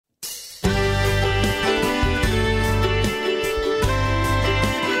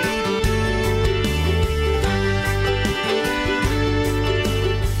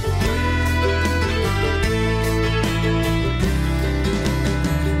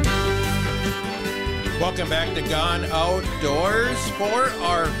Welcome back to Gone Outdoors for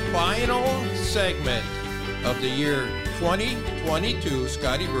our final segment of the year 2022.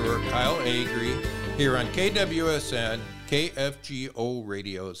 Scotty Brewer, Kyle Agri, here on KWSN, KFGO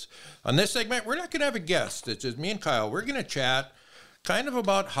radios. On this segment, we're not going to have a guest. It's just me and Kyle. We're going to chat kind of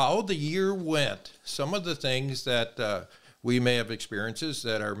about how the year went. Some of the things that we may have experiences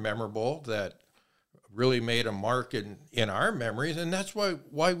that are memorable, that really made a mark in our memories, and that's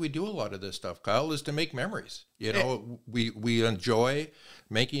why we do a lot of this stuff, Kyle, is to make memories. You know, we enjoy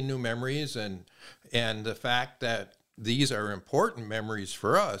making new memories, and the fact that these are important memories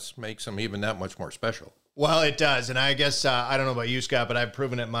for us makes them even that much more special. Well, it does, and I guess, I don't know about you, Scott, but I've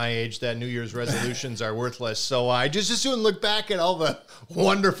proven at my age that New Year's resolutions are worthless, so I just as soon look back at all the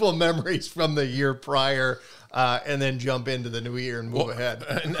wonderful memories from the year prior, and then jump into the new year and move ahead.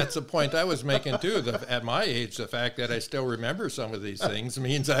 And that's the point I was making, too. At my age, the fact that I still remember some of these things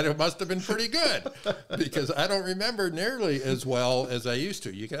means that it must have been pretty good, because I don't remember nearly as well as I used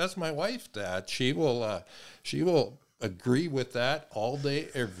to. You can ask my wife that. She will agree with that all day,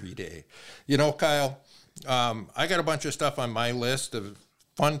 every day. You know, Kyle, I got a bunch of stuff on my list of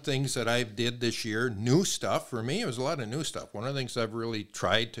fun things that I did this year. New stuff. For me, it was a lot of new stuff. One of the things I've really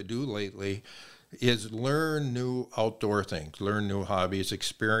tried to do lately is learn new outdoor things, learn new hobbies,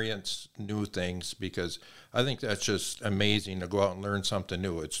 experience new things, because I think that's just amazing to go out and learn something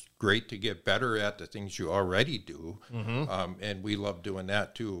new. It's great to get better at the things you already do, and we love doing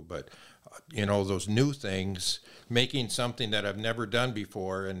that too. But, you know, those new things, making something that I've never done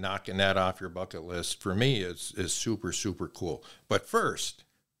before and knocking that off your bucket list, for me, is super, super cool. But first,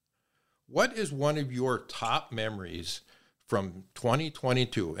 what is one of your top memories from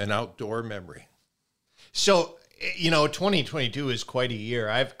 2022, an outdoor memory? So, you know, 2022 is quite a year.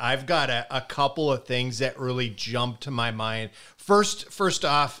 I've got a couple of things that really jump to my mind. First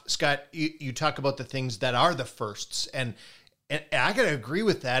off, Scott, you talk about the things that are the firsts, and I got to agree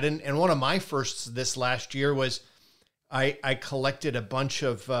with that. And one of my firsts this last year was I collected a bunch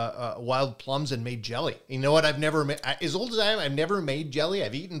of wild plums and made jelly. You know what? I've never made, as old as I am, I've never made jelly.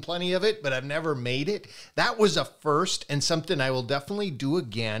 I've eaten plenty of it, but I've never made it. That was a first, and something I will definitely do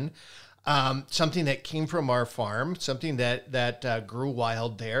again. Something that came from our farm, something that grew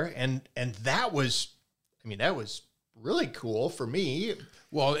wild there. And that was, I mean, that was really cool for me.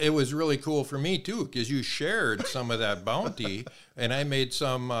 Well, it was really cool for me too, because you shared some of that bounty, and I made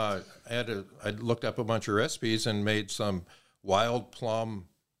some, I looked up a bunch of recipes and made some wild plum,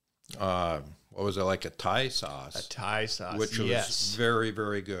 what was it, like a Thai sauce? A Thai sauce, which was very,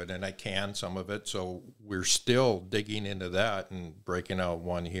 very good. And I canned some of it, so we're still digging into that and breaking out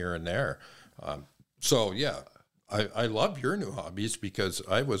one here and there. So, yeah, I love your new hobbies because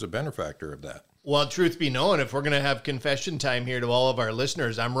I was a benefactor of that. Well, truth be known, if we're going to have confession time here to all of our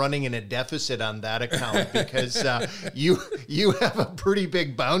listeners, I'm running in a deficit on that account because you have a pretty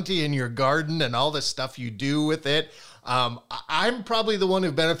big bounty in your garden and all the stuff you do with it. I'm probably the one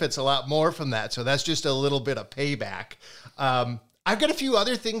who benefits a lot more from that, so that's just a little bit of payback. I've got a few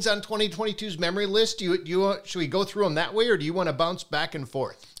other things on 2022's memory list. Should we go through them that way, or do you want to bounce back and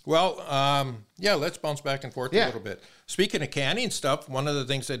forth? Well, yeah, let's bounce back and forth a little bit. Speaking of canning stuff, one of the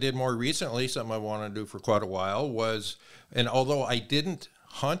things I did more recently, something I wanted to do for quite a while, was, and although I didn't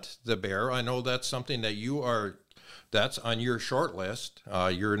hunt the bear, I know that's something that that's on your short list.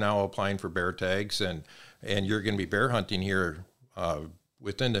 You're now applying for bear tags, and you're going to be bear hunting here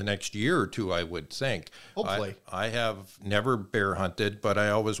within the next year or two, I would think. Hopefully. I have never bear hunted, but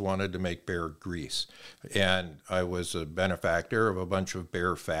I always wanted to make bear grease. And I was a benefactor of a bunch of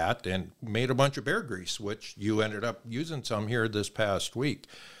bear fat and made a bunch of bear grease, which you ended up using some here this past week.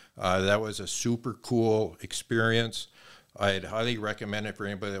 That was a super cool experience. I'd highly recommend it for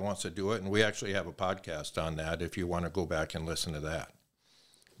anybody that wants to do it. And we actually have a podcast on that if you want to go back and listen to that.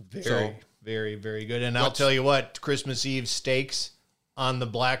 Very, very good. And I'll tell you what, Christmas Eve steaks on the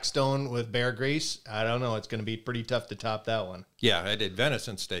Blackstone with bear grease, I don't know. It's going to be pretty tough to top that one. Yeah, I did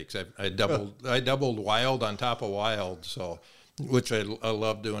venison steaks. I doubled wild on top of wild, so which I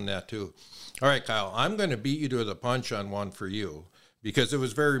love doing that too. All right, Kyle, I'm going to beat you to the punch on one for you because it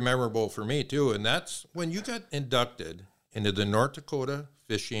was very memorable for me too, and that's when you got inducted into the North Dakota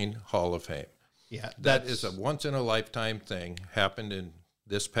Fishing Hall of Fame. Yeah, that is a once-in-a-lifetime thing. Happened in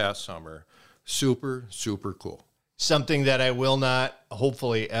this past summer. Super, super cool. Something that I will not,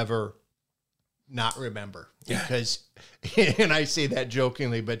 hopefully, ever not remember. Because, and I say that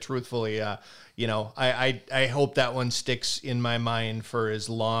jokingly, but truthfully, you know, I hope that one sticks in my mind for as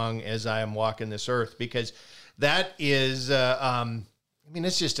long as I am walking this earth, because that is, I mean,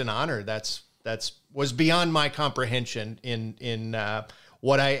 it's just an honor. That's was beyond my comprehension in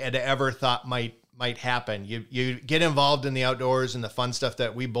what I had ever thought might might happen. You get involved in the outdoors and the fun stuff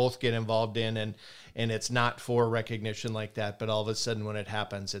that we both get involved in, and it's not for recognition like that, but all of a sudden when it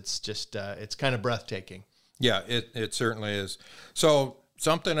happens, it's just it's kind of breathtaking. Yeah, it certainly is. So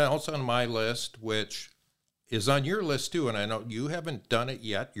something else on my list, which is on your list too, and I know you haven't done it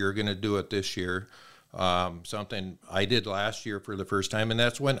yet. You're going to do it this year. Something I did last year for the first time, and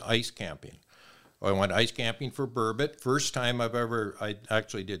that's went ice camping. I went ice camping for burbot. First time I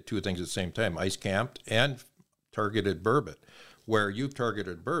actually did two things at the same time, ice camped and targeted burbot, where you've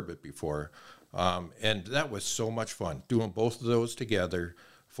targeted burbot before. And that was so much fun, doing both of those together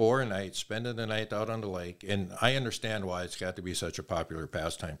for a night, spending the night out on the lake. And I understand why it's got to be such a popular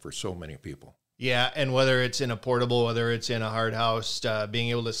pastime for so many people. Yeah, and whether it's in a portable, whether it's in a hard house, being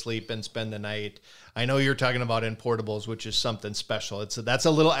able to sleep and spend the night. I know you're talking about in portables, which is something special. That's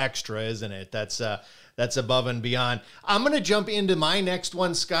a little extra, isn't it? That's above and beyond. I'm going to jump into my next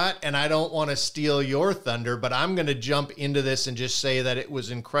one, Scott, and I don't want to steal your thunder, but I'm going to jump into this and just say that it was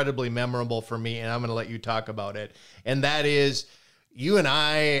incredibly memorable for me, and I'm going to let you talk about it. And that is, you and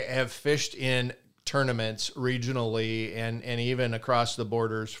I have fished in tournaments regionally and even across the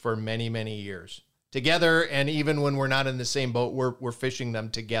borders for many, many years together. And even when we're not in the same boat, we're fishing them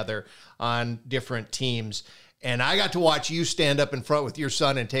together on different teams. And I got to watch you stand up in front with your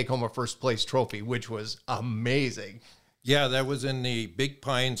son and take home a first place trophy, which was amazing. Yeah, that was in the Big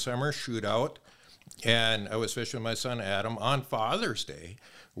Pine Summer Shootout. And I was fishing with my son Adam on Father's Day,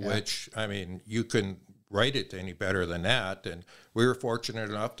 which, I mean, you couldn't write it any better than that. And we were fortunate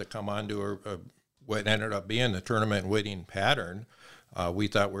enough to come onto what ended up being the tournament winning pattern. We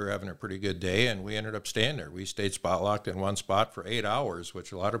thought we were having a pretty good day, and we ended up staying there. We stayed spot locked in one spot for 8 hours,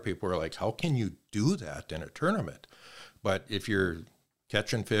 which a lot of people were like, how can you do that in a tournament? But if you're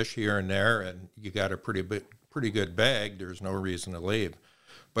catching fish here and there and you got a pretty good bag, there's no reason to leave.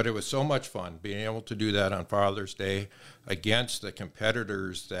 But it was so much fun being able to do that on Father's Day against the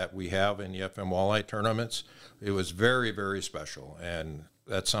competitors that we have in the FM Walleye tournaments. It was very, very special, and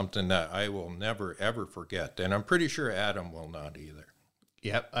that's something that I will never, ever forget. And I'm pretty sure Adam will not either.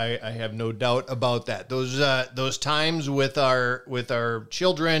 Yep, I have no doubt about that. Those times with our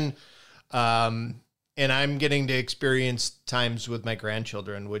children, and I'm getting to experience times with my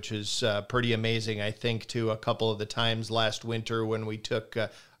grandchildren, which is pretty amazing. I think to a couple of the times last winter when we took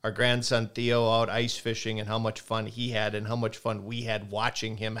our grandson Theo out ice fishing, and how much fun he had and how much fun we had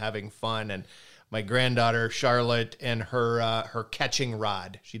watching him having fun. And my granddaughter Charlotte and her catching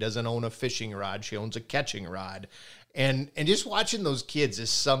rod. She doesn't own a fishing rod. She owns a catching rod. And just watching those kids is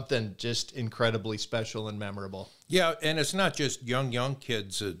something just incredibly special and memorable. Yeah, and it's not just young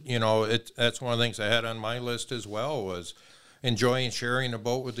kids. That's one of the things I had on my list as well, was enjoying sharing a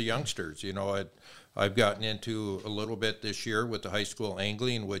boat with the youngsters. I've gotten into a little bit this year with the high school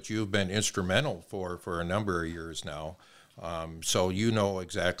angling, which you've been instrumental for a number of years now. So you know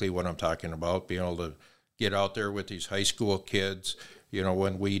exactly what I'm talking about, being able to get out there with these high school kids.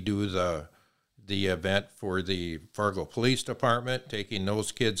 When we do the event for the Fargo Police Department, taking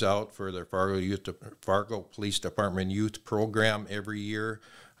those kids out for their Fargo Police Department youth program every year.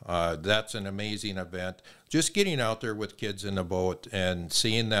 That's an amazing event. Just getting out there with kids in the boat and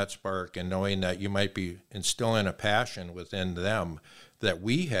seeing that spark and knowing that you might be instilling a passion within them that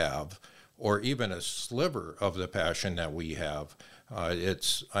we have, or even a sliver of the passion that we have. I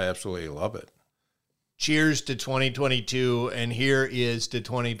absolutely love it. Cheers to 2022, and here is to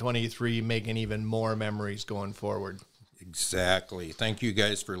 2023, making even more memories going forward. Exactly. Thank you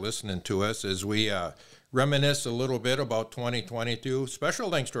guys for listening to us as we reminisce a little bit about 2022. Special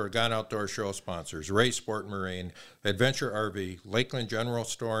thanks to our Gone Outdoors show sponsors, Ray Sport Marine, Adventure RV, Lakeland General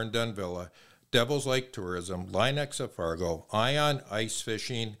Store in Dunvilla, Devil's Lake Tourism, Linex of Fargo, Ion Ice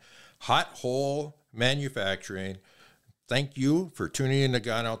Fishing, Hot Hole Manufacturing. Thank you for tuning in to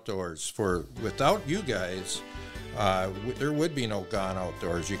Gone Outdoors. Without you guys, there would be no Gone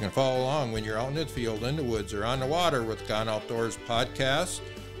Outdoors. You can follow along when you're out in the field, in the woods, or on the water with Gone Outdoors podcast.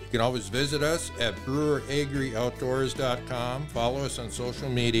 You can always visit us at breweragriOutdoors.com. Follow us on social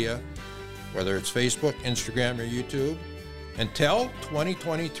media, whether it's Facebook, Instagram, or YouTube. Until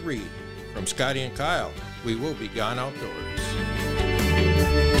 2023, from Scotty and Kyle, we will be Gone Outdoors.